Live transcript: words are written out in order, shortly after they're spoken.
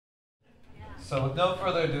So with no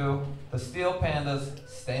further ado, the Steel PANdas,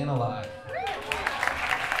 Stayin Alive.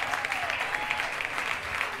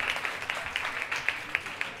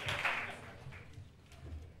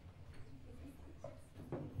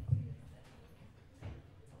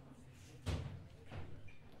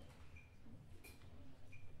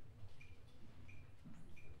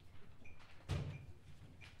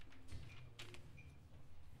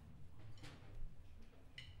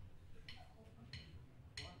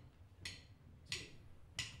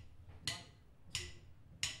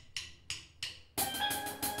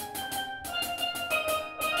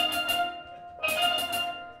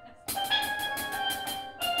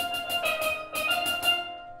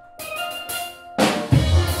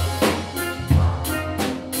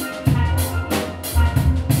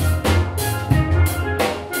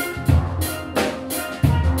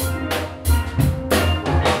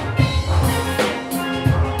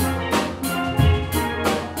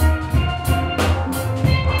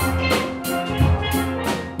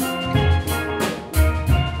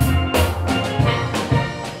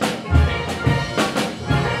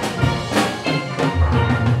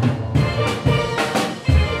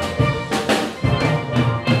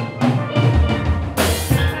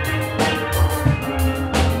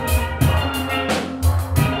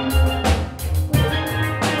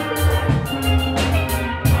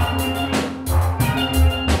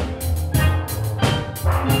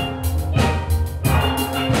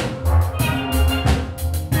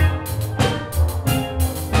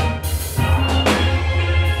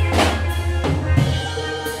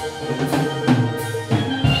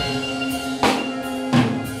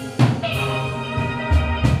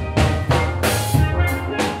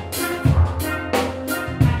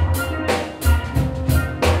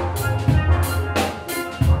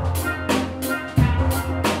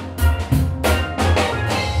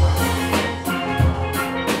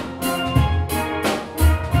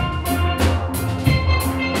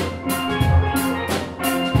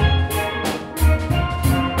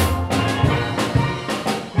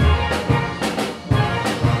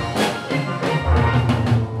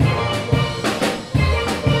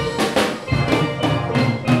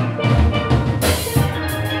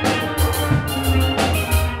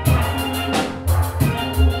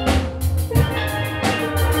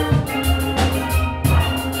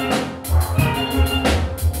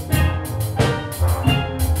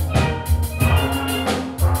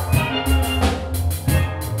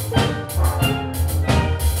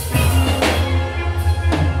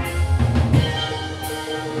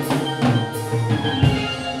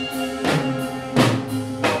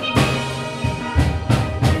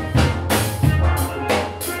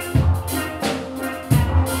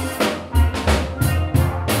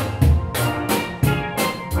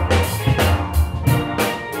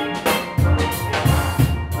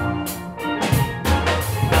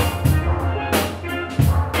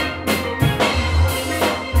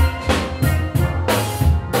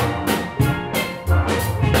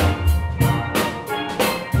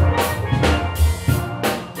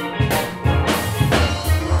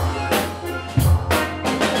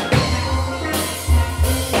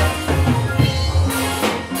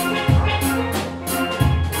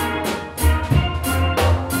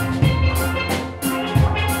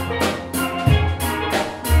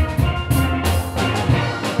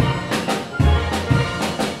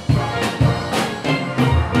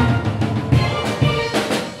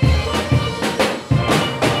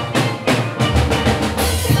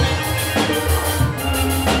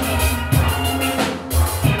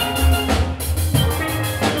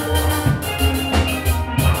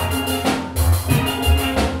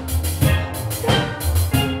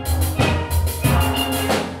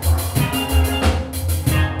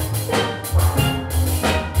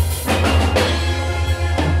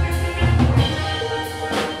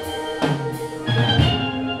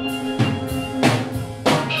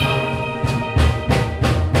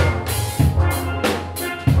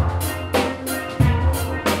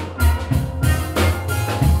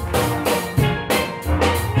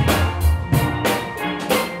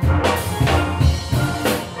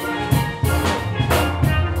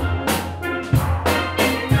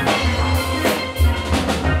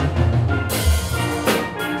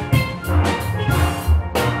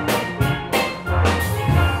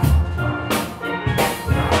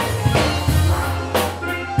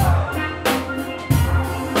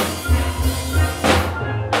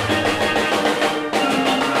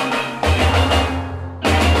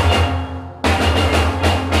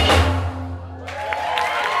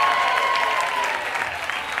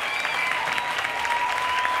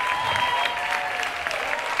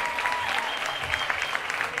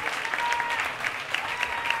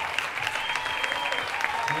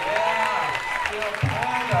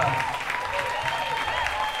 PANdas.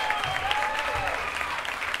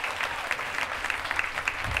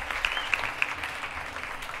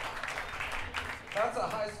 That's a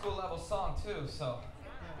high school level song too, so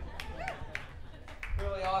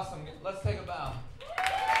really awesome. Let's take a bow.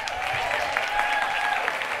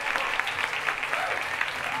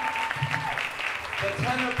 The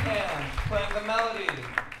tenor pan playing the melody.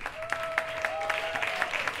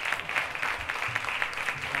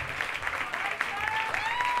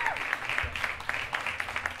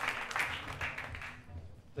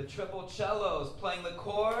 The triple cellos playing the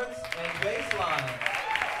chords and bass line.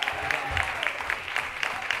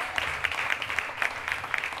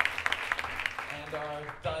 And our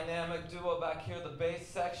dynamic duo back here, the bass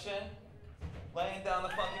section, laying down the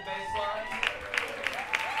funky bass line.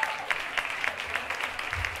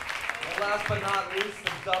 And last but not least,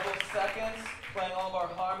 the double seconds, playing all of our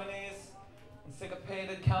harmonies and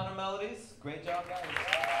syncopated counter melodies. Great job,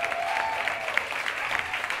 guys.